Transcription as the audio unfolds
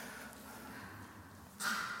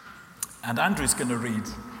And Andrew's going to read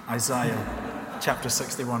Isaiah chapter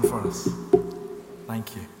 61 for us.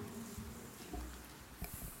 Thank you.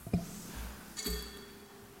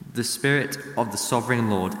 The Spirit of the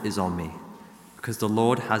Sovereign Lord is on me, because the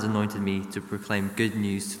Lord has anointed me to proclaim good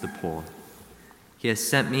news to the poor. He has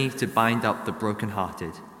sent me to bind up the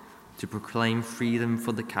brokenhearted, to proclaim freedom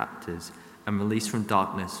for the captives and release from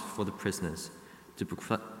darkness for the prisoners,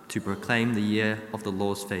 to proclaim the year of the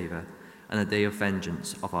Lord's favor and the day of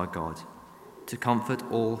vengeance of our God, to comfort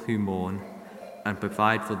all who mourn and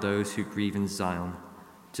provide for those who grieve in Zion,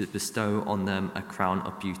 to bestow on them a crown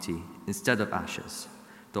of beauty instead of ashes,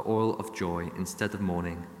 the oil of joy instead of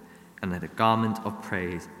mourning, and a garment of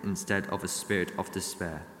praise instead of a spirit of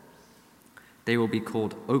despair. They will be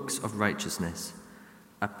called oaks of righteousness,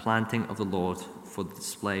 a planting of the Lord for the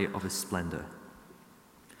display of his splendor.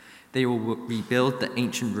 They will rebuild the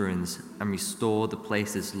ancient ruins and restore the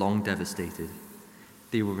places long devastated.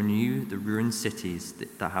 They will renew the ruined cities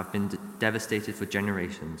that have been devastated for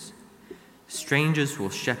generations. Strangers will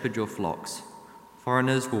shepherd your flocks.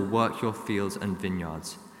 Foreigners will work your fields and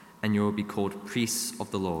vineyards, and you will be called priests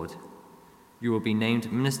of the Lord. You will be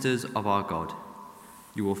named ministers of our God.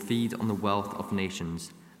 You will feed on the wealth of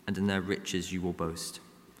nations, and in their riches you will boast.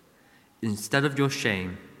 Instead of your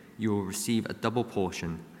shame, you will receive a double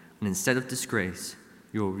portion, and instead of disgrace,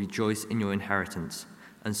 you will rejoice in your inheritance,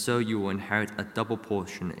 and so you will inherit a double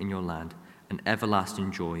portion in your land, and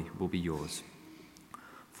everlasting joy will be yours.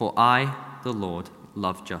 For I, the Lord,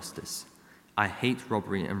 love justice. I hate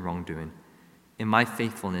robbery and wrongdoing. In my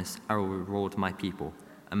faithfulness I will reward my people,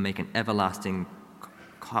 and make an everlasting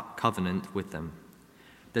covenant with them.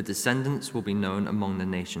 Their descendants will be known among the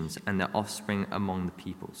nations, and their offspring among the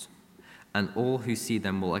peoples. And all who see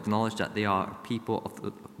them will acknowledge that they are a people of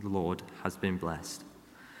the Lord has been blessed.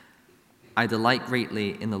 I delight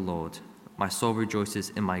greatly in the Lord. My soul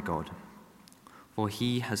rejoices in my God. For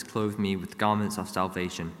he has clothed me with garments of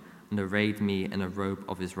salvation and arrayed me in a robe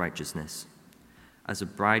of his righteousness. As a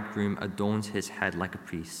bridegroom adorns his head like a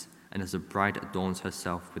priest, and as a bride adorns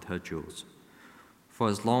herself with her jewels. For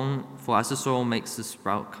as the soil makes the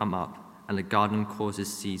sprout come up, and the garden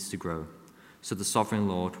causes seeds to grow, so the sovereign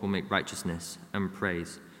Lord will make righteousness and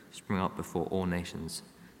praise spring up before all nations.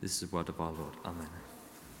 This is the word of our Lord. Amen.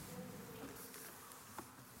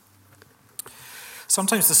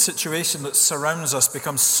 Sometimes the situation that surrounds us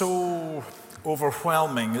becomes so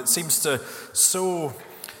overwhelming. It seems to so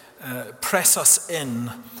press us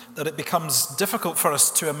in that it becomes difficult for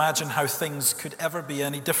us to imagine how things could ever be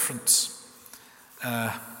any different.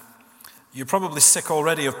 You're probably sick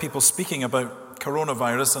already of people speaking about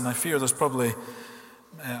coronavirus, and I fear there's probably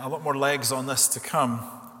a lot more legs on this to come.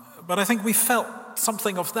 But I think we felt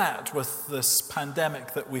something of that with this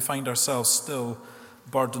pandemic that we find ourselves still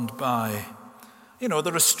burdened by. You know,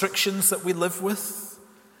 the restrictions that we live with.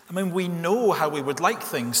 I mean, we know how we would like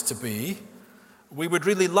things to be. We would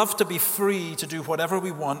really love to be free to do whatever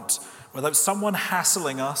we want without someone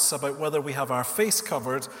hassling us about whether we have our face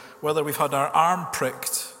covered, whether we've had our arm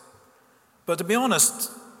pricked. But to be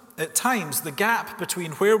honest, at times the gap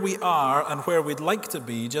between where we are and where we'd like to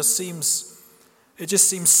be just seems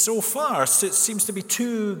so far. It seems to be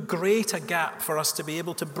too great a gap for us to be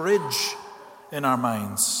able to bridge in our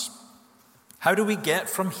minds. How do we get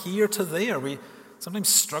from here to there? We sometimes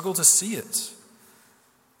struggle to see it.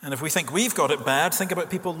 And if we think we've got it bad, think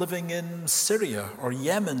about people living in Syria or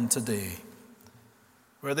Yemen today,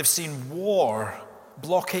 where they've seen war,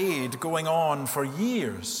 blockade going on for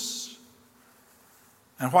years.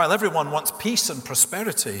 And while everyone wants peace and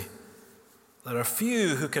prosperity, there are few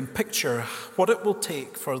who can picture what it will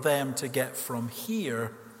take for them to get from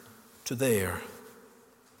here to there.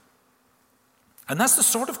 And that's the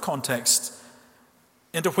sort of context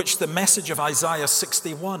into which the message of Isaiah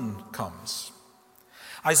 61 comes.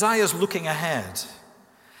 Isaiah's looking ahead.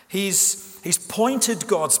 He's pointed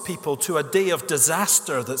God's people to a day of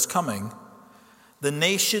disaster that's coming. The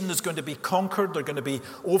nation is going to be conquered. They're going to be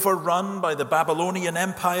overrun by the Babylonian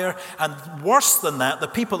Empire. And worse than that, the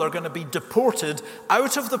people are going to be deported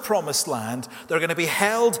out of the promised land. They're going to be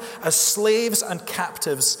held as slaves and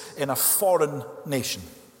captives in a foreign nation.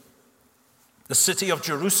 The city of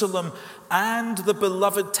Jerusalem and the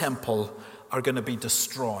beloved temple are going to be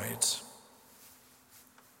destroyed.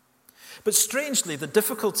 But strangely, the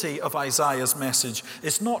difficulty of Isaiah's message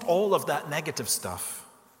is not all of that negative stuff.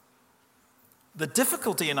 The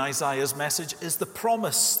difficulty in Isaiah's message is the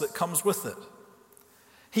promise that comes with it.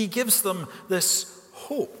 He gives them this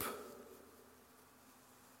hope.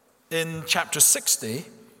 In chapter 60,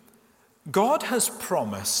 God has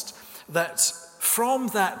promised that from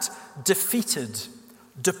that defeated,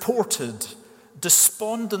 deported,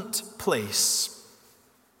 despondent place,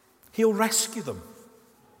 he'll rescue them.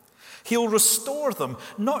 He'll restore them,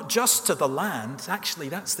 not just to the land. Actually,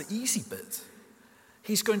 that's the easy bit.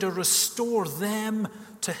 He's going to restore them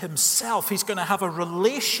to himself. He's going to have a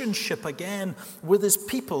relationship again with his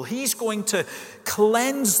people. He's going to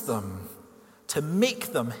cleanse them to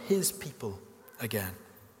make them his people again.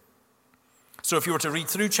 So if you were to read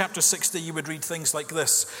through chapter 60, you would read things like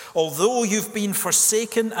this. Although you've been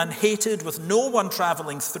forsaken and hated with no one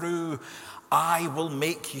traveling through, I will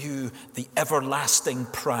make you the everlasting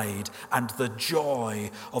pride and the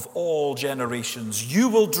joy of all generations. You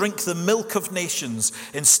will drink the milk of nations.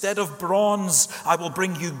 Instead of bronze, I will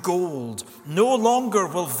bring you gold. No longer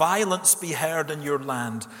will violence be heard in your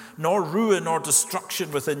land, nor ruin or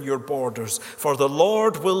destruction within your borders. For the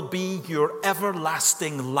Lord will be your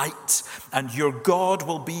everlasting light, and your God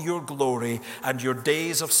will be your glory, and your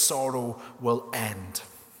days of sorrow will end.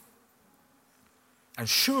 And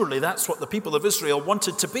surely that's what the people of Israel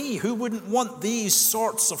wanted to be. Who wouldn't want these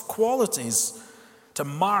sorts of qualities to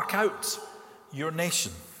mark out your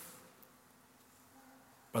nation?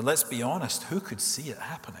 But let's be honest, who could see it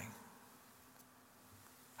happening?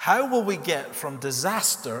 How will we get from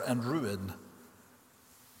disaster and ruin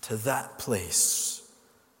to that place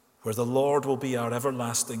where the Lord will be our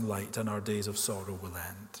everlasting light and our days of sorrow will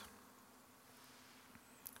end?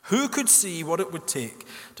 Who could see what it would take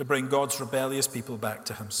to bring God's rebellious people back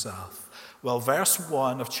to himself? Well, verse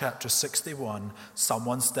 1 of chapter 61,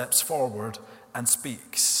 someone steps forward and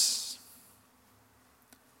speaks.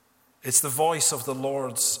 It's the voice of the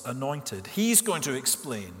Lord's anointed. He's going to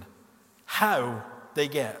explain how they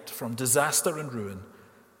get from disaster and ruin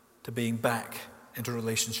to being back into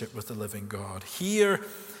relationship with the living God. Here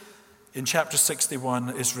in chapter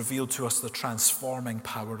 61 is revealed to us the transforming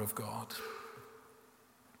power of God.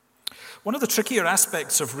 One of the trickier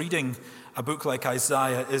aspects of reading a book like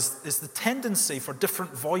Isaiah is the tendency for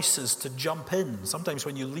different voices to jump in, sometimes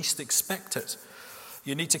when you least expect it.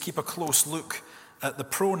 You need to keep a close look at the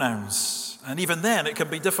pronouns. And even then, it can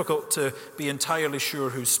be difficult to be entirely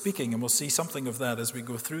sure who's speaking, and we'll see something of that as we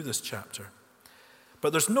go through this chapter.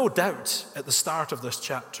 But there's no doubt at the start of this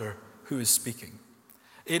chapter who is speaking.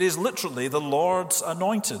 It is literally the Lord's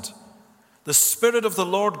anointed. The Spirit of the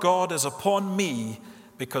Lord God is upon me,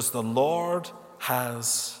 because the Lord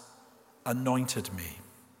has anointed me.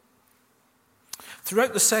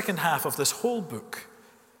 Throughout the second half of this whole book,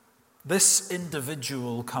 this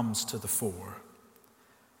individual comes to the fore.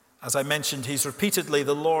 As I mentioned, he's repeatedly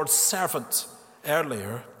the Lord's servant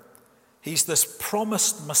earlier. He's this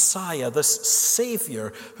promised Messiah, this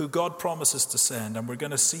Savior who God promises to send, and we're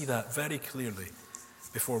going to see that very clearly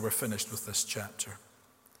before we're finished with this chapter.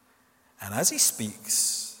 And as he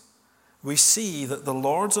speaks, we see that the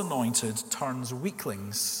Lord's anointed turns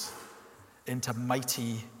weaklings into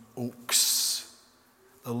mighty oaks.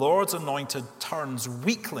 The Lord's anointed turns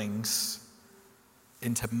weaklings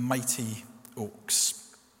into mighty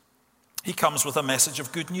oaks. He comes with a message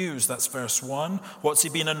of good news. That's verse 1. What's he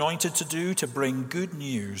been anointed to do? To bring good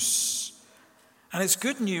news. And it's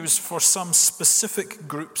good news for some specific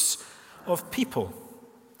groups of people.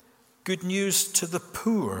 Good news to the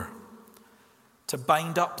poor. To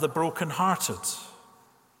bind up the brokenhearted,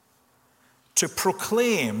 to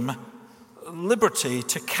proclaim liberty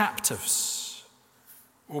to captives,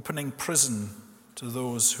 opening prison to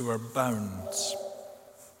those who are bound,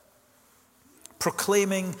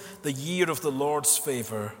 proclaiming the year of the Lord's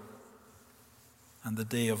favor and the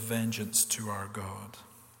day of vengeance to our God.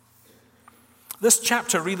 This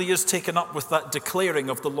chapter really is taken up with that declaring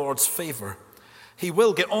of the Lord's favor. He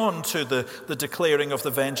will get on to the declaring of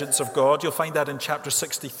the vengeance of God. You'll find that in chapter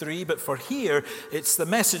 63. But for here, it's the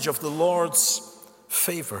message of the Lord's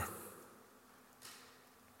favor.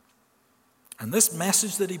 And this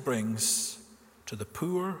message that he brings to the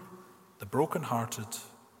poor, the brokenhearted,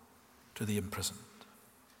 to the imprisoned.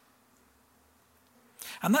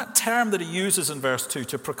 And that term that he uses in verse 2,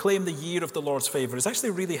 to proclaim the year of the Lord's favor, is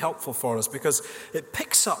actually really helpful for us because it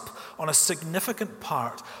picks up on a significant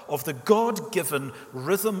part of the God-given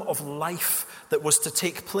rhythm of life that was to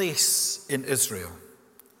take place in Israel.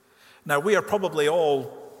 Now, we are probably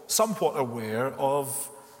all somewhat aware of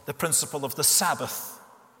the principle of the Sabbath.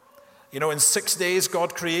 You know, in 6 days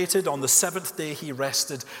God created, on the seventh day he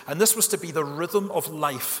rested. And this was to be the rhythm of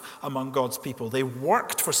life among God's people. They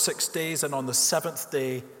worked for 6 days, and on the seventh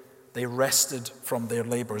day they rested from their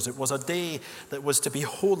labors. It was a day that was to be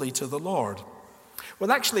holy to the Lord.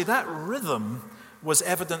 Well, actually, that rhythm was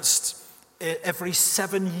evidenced every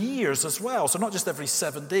 7 years as well. So not just every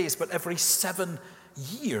 7 days, but every 7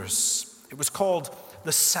 years. It was called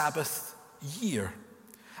the Sabbath year.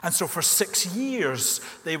 And so for 6 years,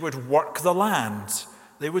 they would work the land.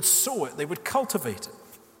 They would sow it. They would cultivate it.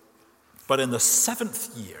 But in the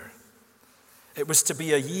 7th year, it was to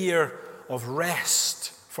be a year of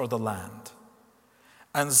rest for the land.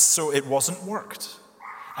 And so it wasn't worked.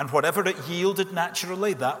 And whatever it yielded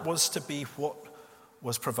naturally, that was to be what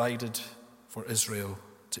was provided for Israel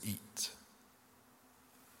to eat.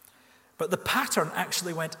 But the pattern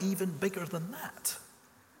actually went even bigger than that.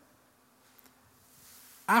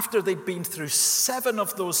 After they'd been through 7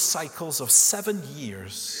 of those cycles of 7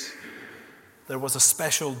 years, there was a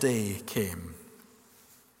special day came.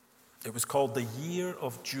 It was called the Year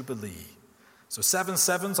of Jubilee. So 7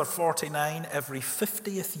 sevens are 49. Every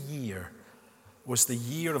 50th year was the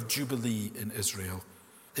Year of Jubilee in Israel.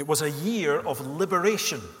 It was a year of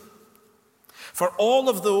liberation. For all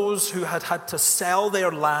of those who had had to sell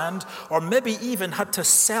their land, or maybe even had to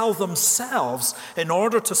sell themselves in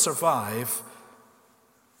order to survive,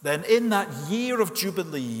 then in that year of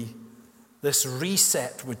Jubilee, this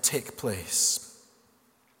reset would take place.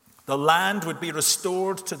 The land would be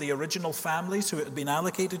restored to the original families who it had been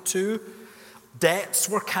allocated to. Debts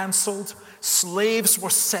were cancelled. Slaves were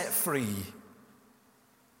set free.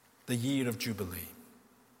 The year of Jubilee.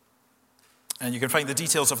 And you can find the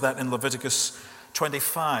details of that in Leviticus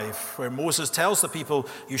 25, where Moses tells the people,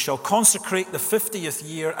 "You shall consecrate the 50th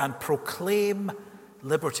year and proclaim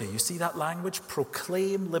liberty." You see that language?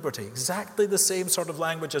 Proclaim liberty. Exactly the same sort of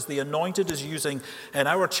language as the Anointed is using in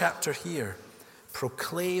our chapter here.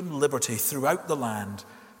 Proclaim liberty throughout the land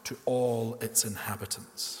to all its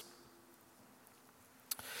inhabitants.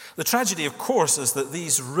 The tragedy, of course, is that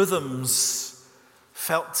these rhythms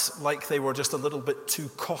felt like they were just a little bit too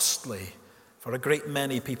costly for a great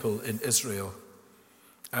many people in Israel.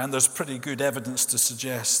 And there's pretty good evidence to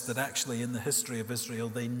suggest that actually in the history of Israel,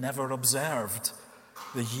 they never observed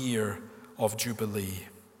the year of Jubilee,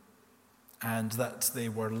 and that they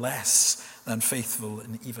were less than faithful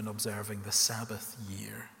in even observing the Sabbath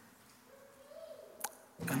year.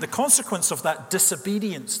 And the consequence of that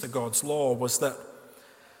disobedience to God's law was that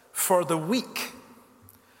for the weak,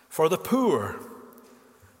 for the poor,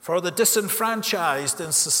 for the disenfranchised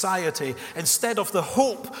in society, instead of the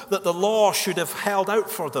hope that the law should have held out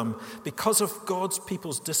for them, because of God's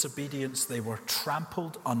people's disobedience, they were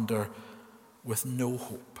trampled under with no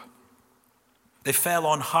hope. They fell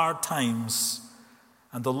on hard times,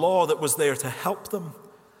 and the law that was there to help them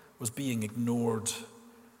was being ignored,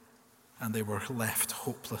 and they were left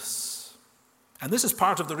hopeless. And this is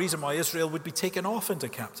part of the reason why Israel would be taken off into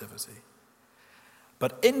captivity.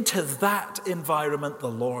 But into that environment the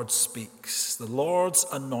Lord speaks. The Lord's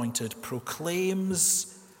anointed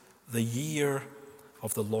proclaims the year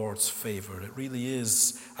of the Lord's favor. It really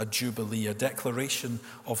is a jubilee, a declaration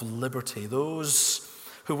of liberty. Those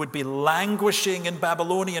who would be languishing in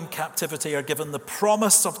Babylonian captivity are given the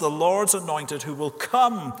promise of the Lord's anointed who will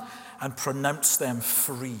come and pronounce them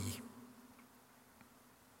free.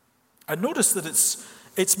 And notice that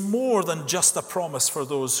it's more than just a promise for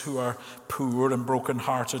those who are poor and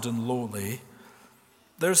brokenhearted and lowly.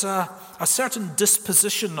 There's a certain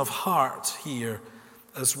disposition of heart here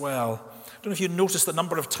as well. I don't know if you notice the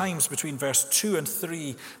number of times between verse 2 and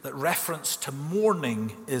 3 that reference to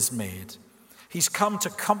mourning is made. He's come to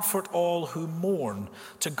comfort all who mourn,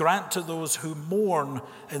 to grant to those who mourn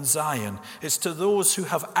in Zion. It's to those who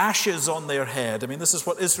have ashes on their head. I mean, this is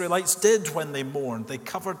what Israelites did when they mourned. They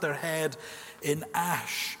covered their head in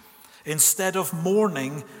ash. Instead of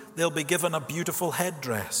mourning, they'll be given a beautiful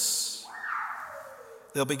headdress.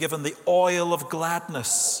 They'll be given the oil of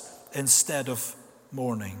gladness instead of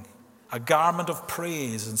mourning, a garment of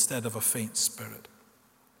praise instead of a faint spirit.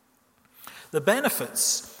 The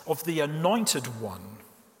benefits of the anointed one,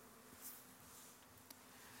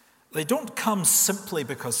 they don't come simply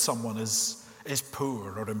because someone is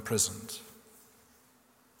poor or imprisoned.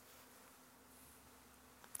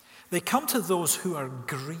 They come to those who are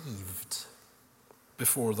grieved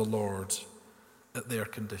before the Lord at their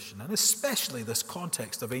condition. And especially this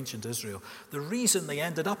context of ancient Israel. The reason they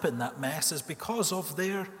ended up in that mess is because of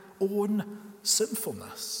their own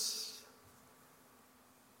sinfulness.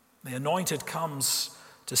 The anointed comes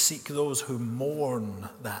to seek those who mourn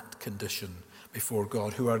that condition before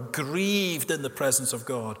God, who are grieved in the presence of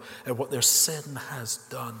God at what their sin has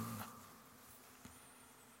done.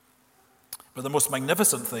 But the most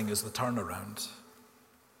magnificent thing is the turnaround.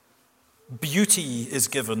 Beauty is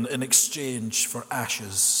given in exchange for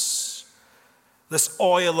ashes. This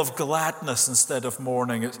oil of gladness instead of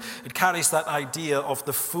mourning. It carries that idea of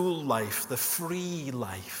the full life, the free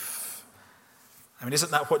life. I mean,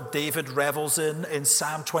 isn't that what David revels in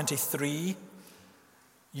Psalm 23?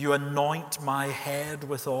 You anoint my head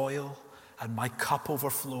with oil, and my cup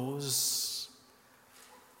overflows.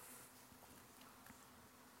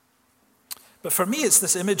 But for me, it's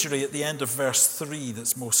this imagery at the end of verse 3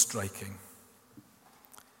 that's most striking.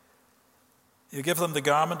 You give them the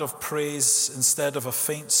garment of praise instead of a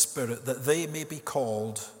faint spirit, that they may be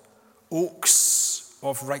called oaks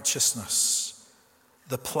of righteousness,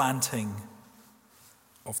 the planting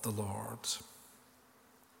of the Lord.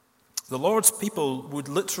 The Lord's people would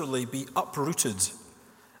literally be uprooted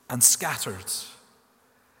and scattered.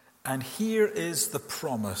 And here is the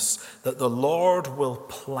promise that the Lord will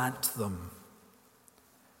plant them.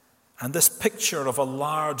 And this picture of a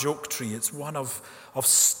large oak tree, it's one of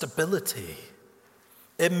stability,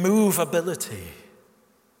 immovability.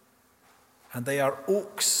 And they are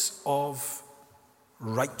oaks of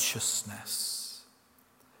righteousness.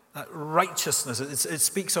 That righteousness, it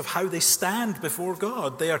speaks of how they stand before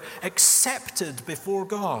God. They are accepted before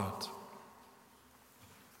God.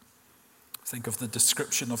 Think of the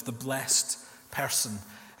description of the blessed person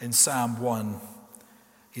in Psalm 1.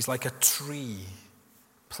 He's like a tree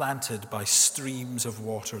planted by streams of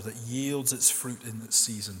water that yields its fruit in its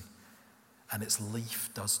season, and its leaf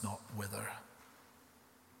does not wither.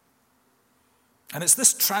 And it's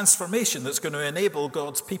this transformation that's going to enable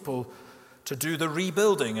God's people to do the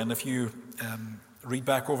rebuilding. And if you read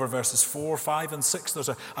back over verses 4, 5, and 6, there's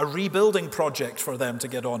a rebuilding project for them to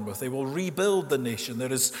get on with. They will rebuild the nation.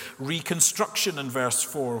 There is reconstruction in verse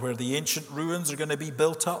 4, where the ancient ruins are going to be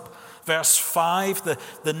built up. Verse 5,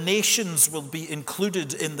 the nations will be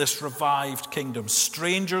included in this revived kingdom.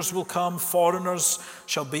 Strangers will come, foreigners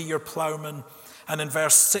shall be your plowmen. And in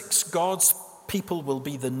verse 6, God's people will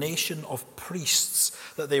be the nation of priests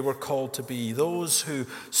that they were called to be, those who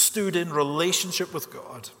stood in relationship with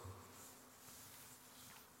God.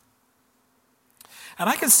 And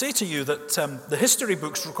I can say to you that the history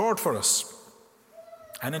books record for us,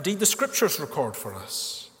 and indeed the scriptures record for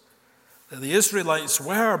us, that the Israelites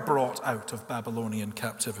were brought out of Babylonian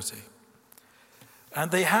captivity. And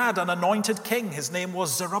they had an anointed king. His name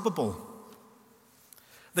was Zerubbabel.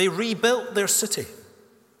 They rebuilt their city,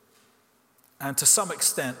 and to some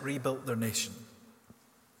extent rebuilt their nation.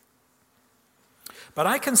 But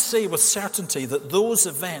I can say with certainty that those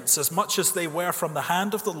events, as much as they were from the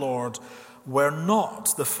hand of the Lord, were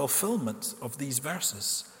not the fulfillment of these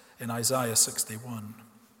verses in Isaiah 61.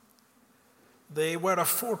 They were a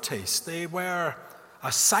foretaste, they were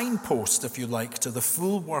a signpost, if you like, to the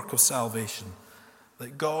full work of salvation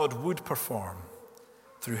that God would perform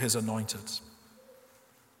through his anointed.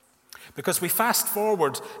 Because we fast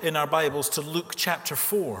forward in our Bibles to Luke chapter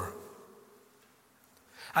 4.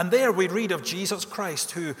 And there we read of Jesus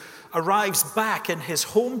Christ, who arrives back in his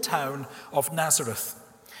hometown of Nazareth.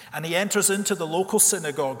 And he enters into the local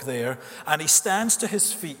synagogue there, and he stands to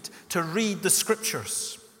his feet to read the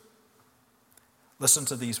scriptures. Listen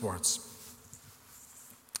to these words.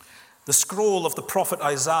 The scroll of the prophet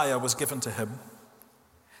Isaiah was given to him.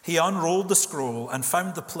 He unrolled the scroll and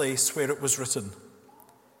found the place where it was written,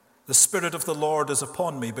 "The Spirit of the Lord is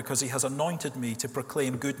upon me, because he has anointed me to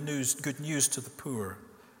proclaim good news to the poor.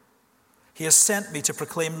 He has sent me to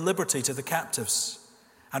proclaim liberty to the captives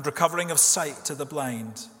and recovering of sight to the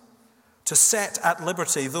blind, to set at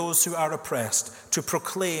liberty those who are oppressed, to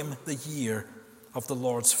proclaim the year of the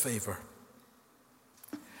Lord's favor."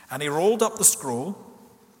 And he rolled up the scroll,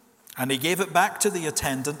 and he gave it back to the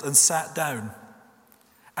attendant and sat down.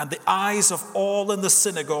 And the eyes of all in the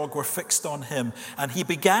synagogue were fixed on him. And he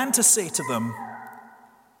began to say to them,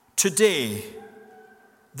 "Today,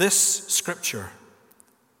 this scripture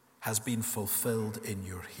has been fulfilled in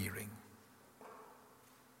your hearing."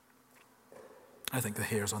 I think the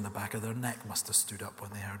hairs on the back of their neck must have stood up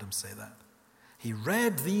when they heard him say that. He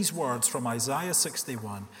read these words from Isaiah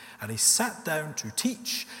 61, and he sat down to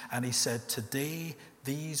teach, and he said, "Today,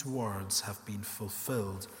 these words have been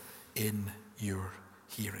fulfilled in your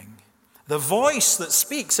hearing." The voice that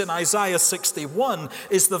speaks in Isaiah 61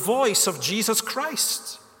 is the voice of Jesus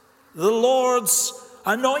Christ, the Lord's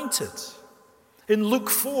anointed. In Luke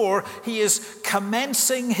 4, he is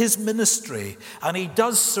commencing his ministry, and he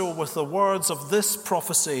does so with the words of this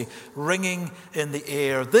prophecy ringing in the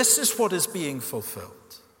air. This is what is being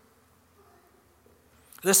fulfilled.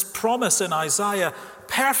 This promise in Isaiah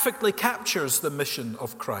perfectly captures the mission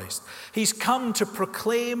of Christ. He's come to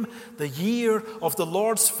proclaim the year of the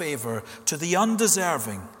Lord's favor to the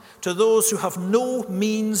undeserving, to those who have no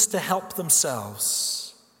means to help themselves.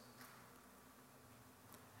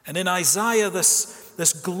 And in Isaiah,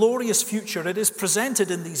 this glorious future, it is presented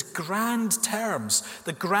in these grand terms,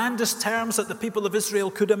 the grandest terms that the people of Israel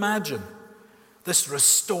could imagine. This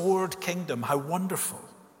restored kingdom, how wonderful.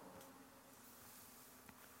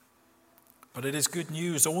 But it is good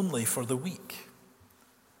news only for the weak,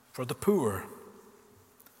 for the poor,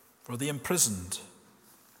 for the imprisoned,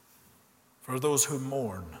 for those who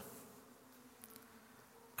mourn.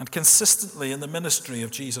 And consistently in the ministry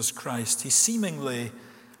of Jesus Christ, he seemingly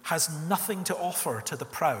has nothing to offer to the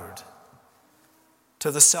proud,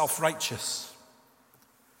 to the self-righteous,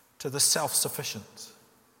 to the self-sufficient.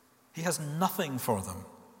 He has nothing for them.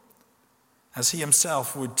 As he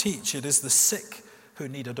himself would teach, it is the sick who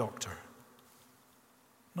need a doctor,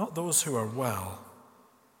 not those who are well.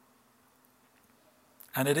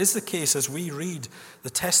 And it is the case as we read the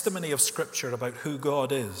testimony of Scripture about who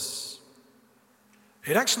God is.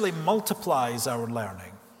 It actually multiplies our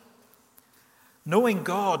learning. Knowing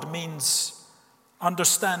God means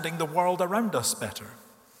understanding the world around us better.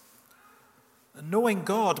 Knowing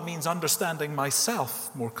God means understanding myself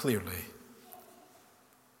more clearly.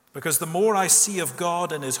 Because the more I see of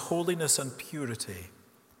God in his holiness and purity,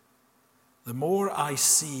 the more I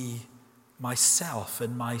see myself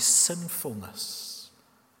in my sinfulness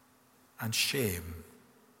and shame.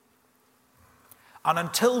 And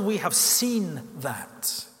until we have seen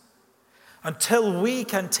that, until we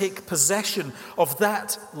can take possession of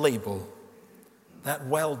that label, that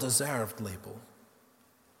well-deserved label,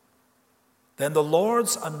 then the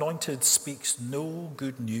Lord's anointed speaks no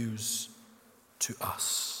good news to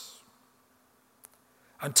us.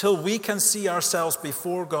 Until we can see ourselves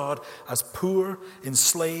before God as poor,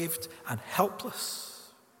 enslaved, and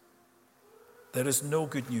helpless, there is no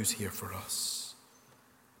good news here for us.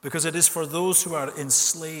 Because it is for those who are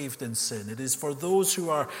enslaved in sin. It is for those who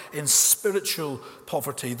are in spiritual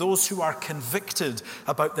poverty, those who are convicted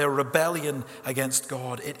about their rebellion against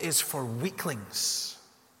God. It is for weaklings.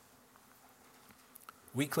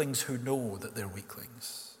 Weaklings who know that they're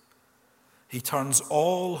weaklings. He turns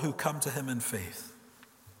all who come to him in faith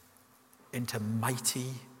into mighty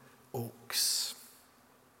oaks.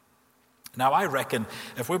 Now, I reckon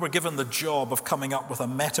if we were given the job of coming up with a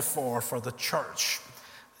metaphor for the church,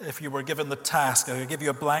 if you were given the task, I could give you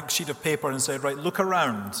a blank sheet of paper and say, right, look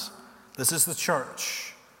around. This is the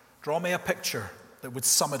church. Draw me a picture that would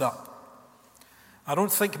sum it up. I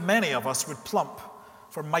don't think many of us would plump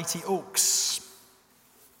for mighty oaks.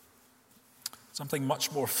 Something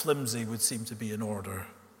much more flimsy would seem to be in order.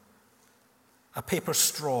 A paper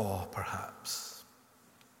straw, perhaps.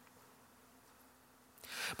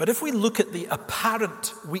 But if we look at the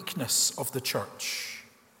apparent weakness of the church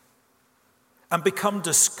and become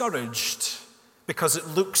discouraged because it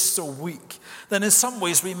looks so weak, then in some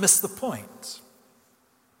ways we miss the point.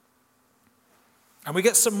 And we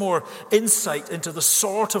get some more insight into the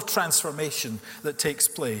sort of transformation that takes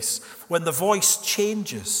place when the voice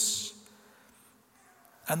changes.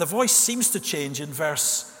 And the voice seems to change in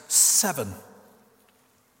verse 7.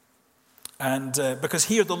 And because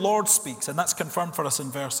here the Lord speaks, and that's confirmed for us in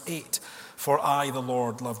verse 8, for I, the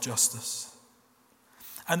Lord, love justice.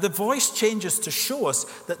 And the voice changes to show us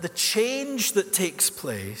that the change that takes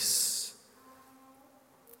place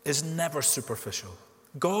is never superficial.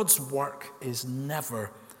 God's work is never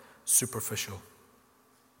superficial.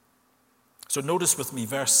 So notice with me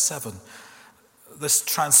verse 7. This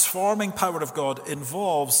transforming power of God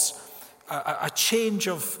involves a change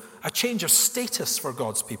of status for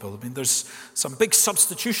God's people. I mean, there's some big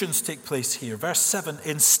substitutions take place here. Verse 7,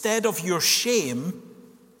 instead of your shame,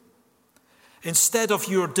 instead of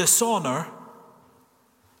your dishonor,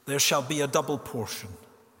 there shall be a double portion.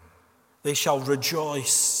 They shall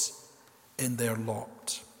rejoice in their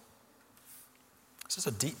lot. This is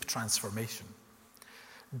a deep transformation.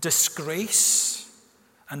 Disgrace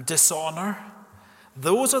and dishonor,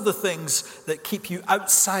 those are the things that keep you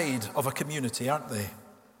outside of a community, aren't they?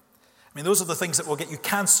 I mean, those are the things that will get you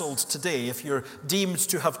cancelled today if you're deemed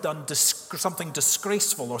to have done something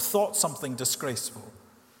disgraceful or thought something disgraceful.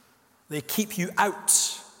 They keep you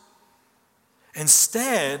out.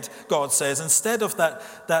 Instead, God says, instead of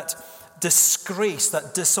that disgrace,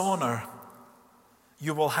 that dishonor,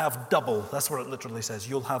 you will have double. That's what it literally says.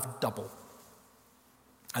 You'll have double.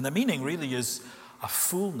 And the meaning really is a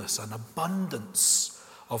fullness, an abundance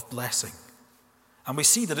of blessing. And we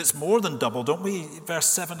see that it's more than double, don't we? Verse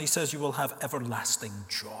 7, he says, you will have everlasting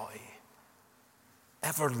joy.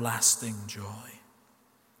 Everlasting joy.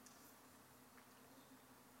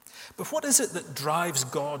 But what is it that drives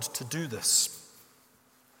God to do this?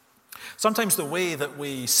 Sometimes the way that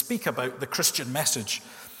we speak about the Christian message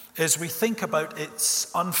is we think about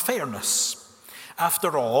its unfairness.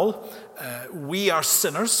 After all, we are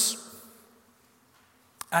sinners,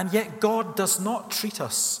 and yet God does not treat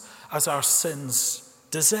us as our sins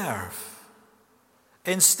deserve.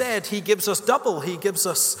 Instead, he gives us double. He gives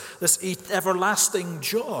us this everlasting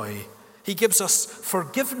joy. He gives us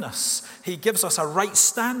forgiveness. He gives us a right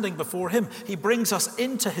standing before him. He brings us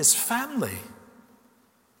into his family.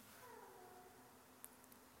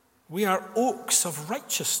 We are oaks of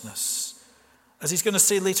righteousness. As he's going to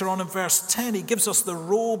say later on in verse 10, he gives us the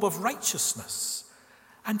robe of righteousness.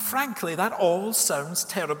 And frankly, that all sounds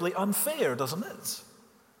terribly unfair, doesn't it?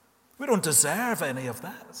 We don't deserve any of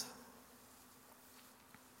that.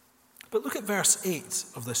 But look at verse 8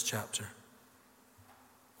 of this chapter.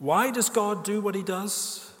 Why does God do what he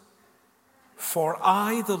does? For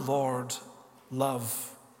I, the Lord,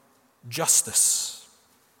 love justice.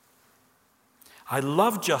 I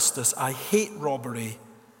love justice. I hate robbery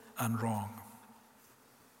and wrong.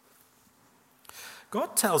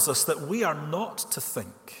 God tells us that we are not to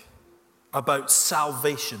think about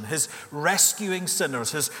salvation, his rescuing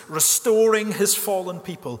sinners, his restoring his fallen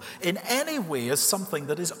people, in any way as something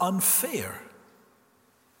that is unfair.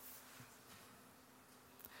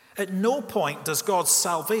 At no point does God's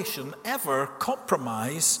salvation ever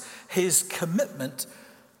compromise his commitment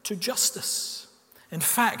to justice. In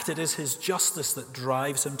fact, it is his justice that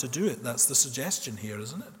drives him to do it. That's the suggestion here,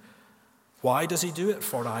 isn't it? Why does he do it?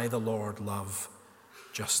 For I, the Lord, love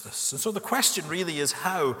justice. And so the question really is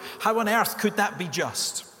how? How on earth could that be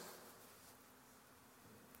just?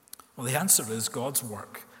 Well, the answer is God's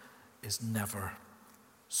work is never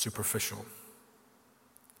superficial.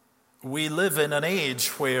 We live in an age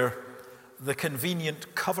where the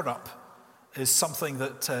convenient cover-up is something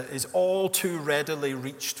that is all too readily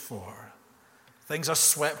reached for. Things are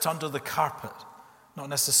swept under the carpet, not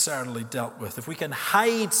necessarily dealt with. If we can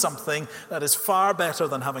hide something, that is far better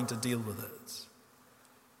than having to deal with it.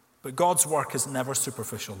 But God's work is never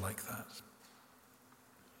superficial like that.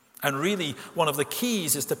 And really, one of the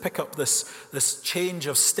keys is to pick up this change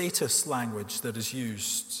of status language that is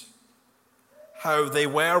used. How they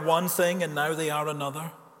were one thing and now they are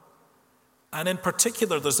another. And in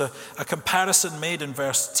particular, there's a comparison made in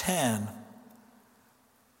verse 10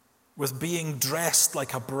 with being dressed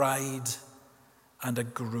like a bride and a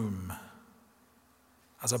groom.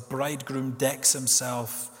 As a bridegroom decks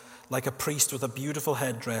himself like a priest with a beautiful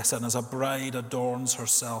headdress, and as a bride adorns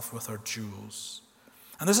herself with her jewels.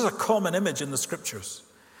 And this is a common image in the scriptures.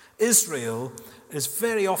 Israel is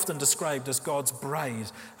very often described as God's bride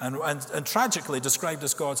and tragically described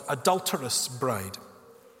as God's adulterous bride.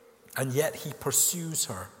 And yet he pursues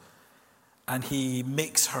her and he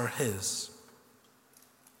makes her his.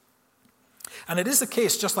 And it is the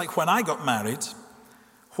case, just like when I got married,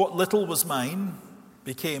 what little was mine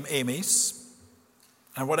became Amy's,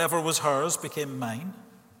 and whatever was hers became mine.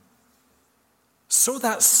 So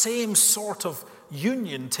that same sort of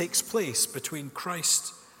union takes place between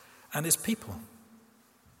Christ and his people.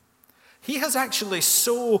 He has actually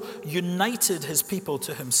so united his people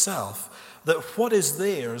to himself that what is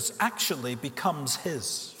theirs actually becomes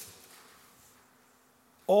his.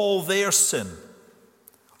 All their sin,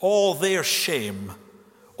 all their shame,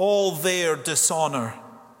 all their dishonor,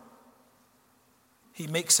 he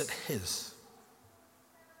makes it his.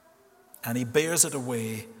 And he bears it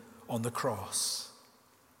away on the cross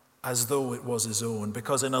as though it was his own.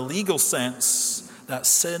 Because in a legal sense, that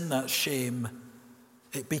sin, that shame,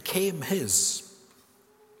 it became his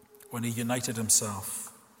when he united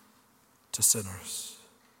himself to sinners.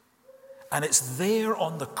 And it's there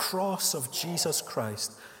on the cross of Jesus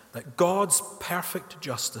Christ that God's perfect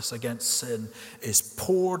justice against sin is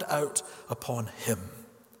poured out upon him.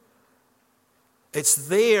 It's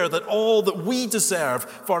there that all that we deserve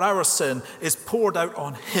for our sin is poured out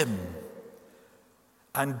on him.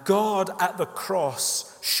 And God at the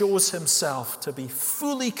cross shows himself to be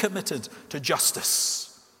fully committed to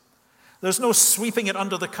justice. There's no sweeping it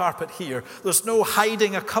under the carpet here. There's no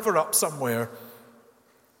hiding a cover-up somewhere.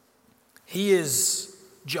 He is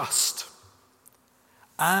just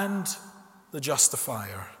and the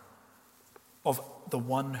justifier of the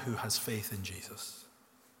one who has faith in Jesus.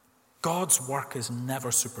 God's work is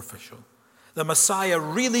never superficial. The Messiah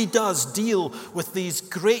really does deal with these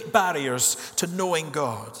great barriers to knowing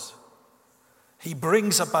God. He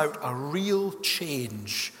brings about a real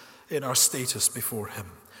change in our status before him,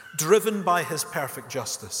 driven by his perfect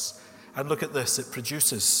justice. And look at this, it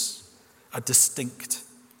produces a distinct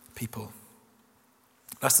people.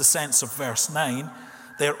 That's the sense of verse 9.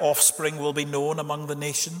 Their offspring will be known among the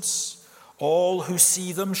nations. All who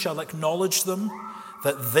see them shall acknowledge them,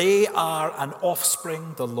 that they are an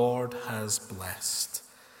offspring the Lord has blessed.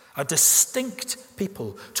 A distinct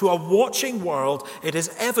people. To a watching world, it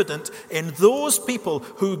is evident in those people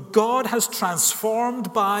who God has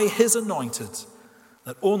transformed by his anointed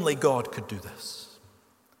that only God could do this.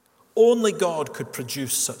 Only God could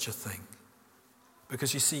produce such a thing.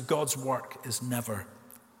 Because you see, God's work is never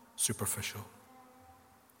superficial.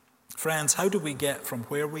 Friends, how do we get from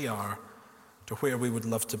where we are to where we would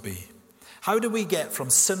love to be? How do we get from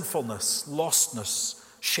sinfulness, lostness,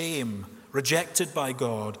 shame, rejected by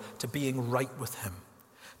God, to being right with him,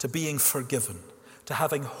 to being forgiven, to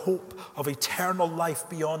having hope of eternal life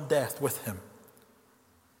beyond death with him?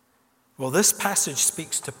 Well, this passage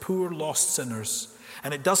speaks to poor lost sinners,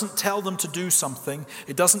 and it doesn't tell them to do something.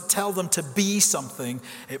 It doesn't tell them to be something.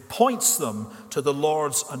 It points them to the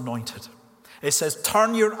Lord's anointed. It says,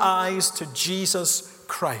 turn your eyes to Jesus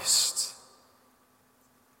Christ.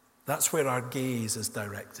 That's where our gaze is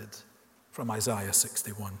directed from Isaiah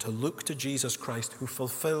 61, to look to Jesus Christ who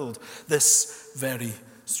fulfilled this very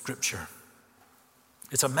scripture.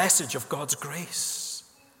 It's a message of God's grace,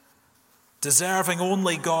 deserving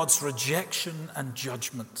only God's rejection and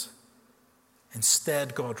judgment.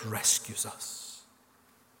 Instead, God rescues us,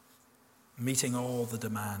 meeting all the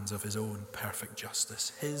demands of his own perfect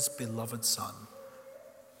justice. His beloved Son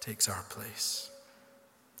takes our place.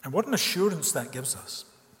 And what an assurance that gives us.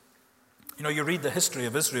 You know, you read the history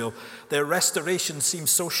of Israel, their restoration seems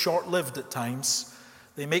so short-lived at times.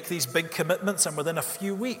 They make these big commitments, and within a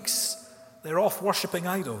few weeks, they're off worshipping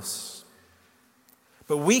idols.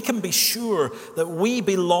 But we can be sure that we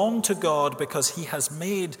belong to God because he has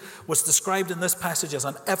made what's described in this passage as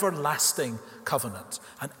an everlasting covenant,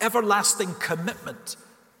 an everlasting commitment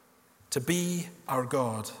to be our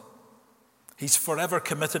God. He's forever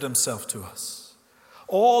committed himself to us.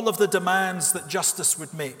 All of the demands that justice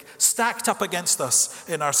would make, stacked up against us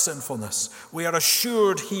in our sinfulness, we are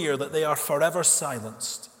assured here that they are forever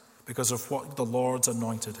silenced because of what the Lord's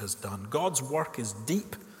anointed has done. God's work is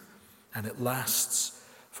deep and it lasts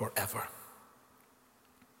forever.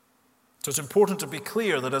 So it's important to be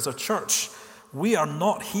clear that as a church, we are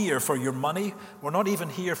not here for your money. We're not even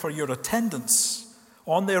here for your attendance.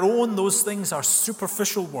 On their own, those things are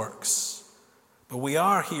superficial works. But we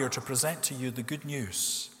are here to present to you the good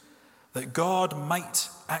news that God might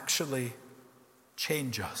actually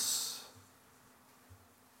change us,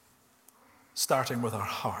 starting with our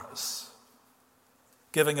hearts,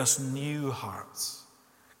 giving us new hearts,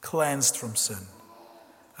 cleansed from sin,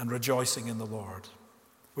 and rejoicing in the Lord,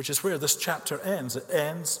 which is where this chapter ends. It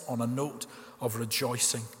ends on a note of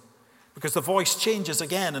rejoicing, because the voice changes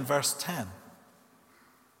again in verse 10.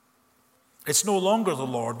 It's no longer the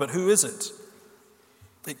Lord, but who is it?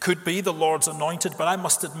 It could be the Lord's anointed, but I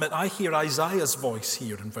must admit, I hear Isaiah's voice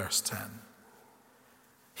here in verse 10.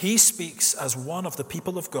 He speaks as one of the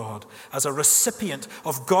people of God, as a recipient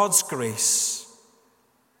of God's grace.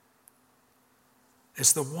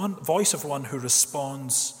 It's the voice of one who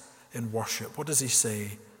responds in worship. What does he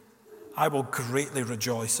say? I will greatly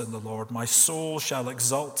rejoice in the Lord. My soul shall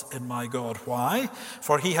exult in my God. Why?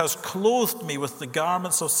 For he has clothed me with the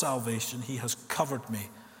garments of salvation. He has covered me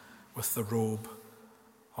with the robe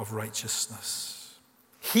of righteousness.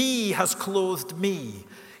 He has clothed me.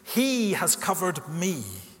 He has covered me.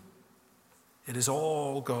 It is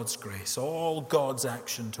all God's grace, all God's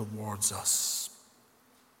action towards us.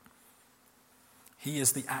 He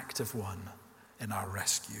is the active one in our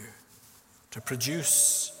rescue to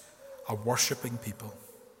produce a worshipping people.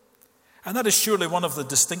 And that is surely one of the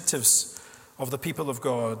distinctives of the people of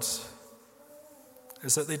God,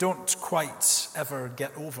 is that they don't quite ever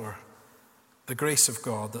get over the grace of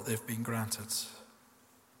God that they've been granted.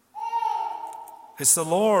 It's the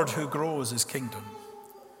Lord who grows his kingdom.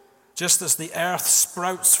 Just as the earth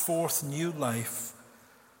sprouts forth new life,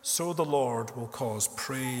 so the Lord will cause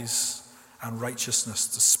praise and righteousness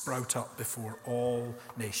to sprout up before all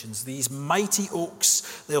nations. These mighty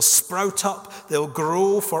oaks, they'll sprout up, they'll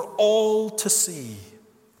grow for all to see,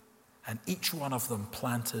 and each one of them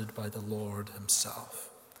planted by the Lord himself.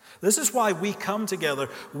 This is why we come together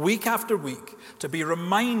week after week to be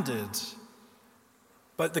reminded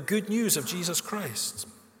about the good news of Jesus Christ.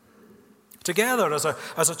 Together as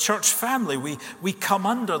a church family, we come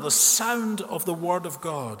under the sound of the Word of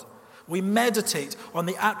God. We meditate on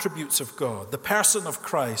the attributes of God, the person of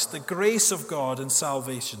Christ, the grace of God in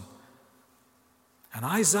salvation. And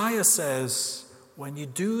Isaiah says, when you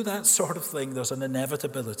do that sort of thing, there's an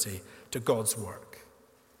inevitability to God's work.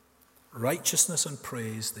 Righteousness and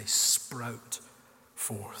praise, they sprout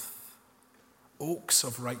forth. Oaks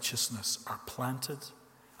of righteousness are planted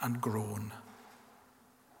and grown.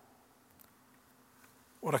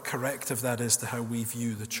 What a corrective that is to how we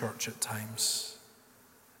view the church at times.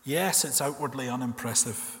 Yes, it's outwardly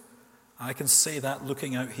unimpressive. I can say that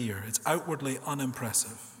looking out here. It's outwardly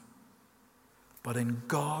unimpressive. But in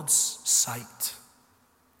God's sight,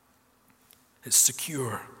 it's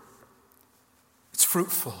secure. It's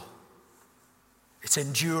fruitful. It's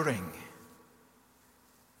enduring.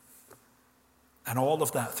 And all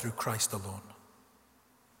of that through Christ alone.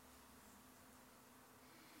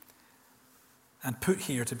 And put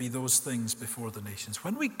here to be those things before the nations.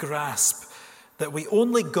 When we grasp that we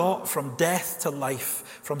only got from death to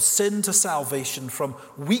life, from sin to salvation, from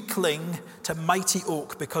weakling to mighty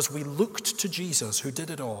oak because we looked to Jesus who did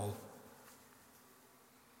it all,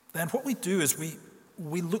 then what we do is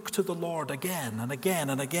we look to the Lord again and again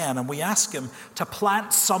and again, and we ask him to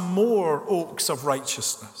plant some more oaks of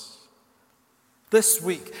righteousness. This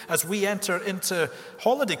week, as we enter into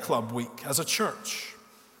Holiday Club week as a church,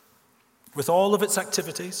 with all of its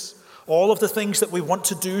activities, all of the things that we want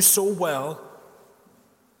to do so well,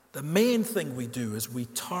 the main thing we do is we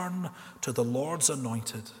turn to the Lord's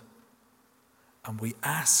anointed and we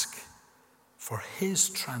ask for his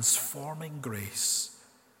transforming grace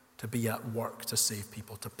to be at work to save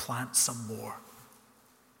people, to plant some more.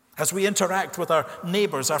 As we interact with our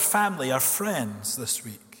neighbors, our family, our friends this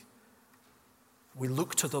week, we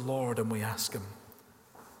look to the Lord and we ask him,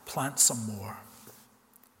 plant some more.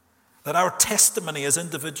 That our testimony as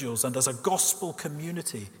individuals and as a gospel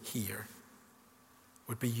community here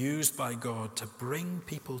would be used by God to bring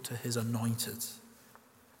people to his anointed,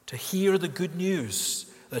 to hear the good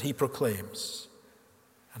news that he proclaims,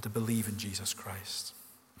 and to believe in Jesus Christ,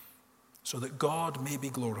 so that God may be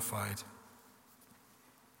glorified,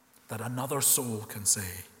 that another soul can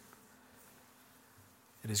say,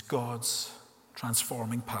 it is God's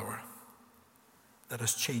transforming power that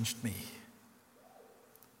has changed me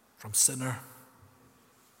from sinner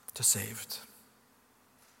to saved.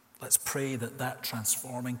 Let's pray that that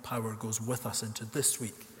transforming power goes with us into this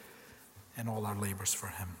week in all our labors for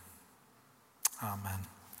him. Amen.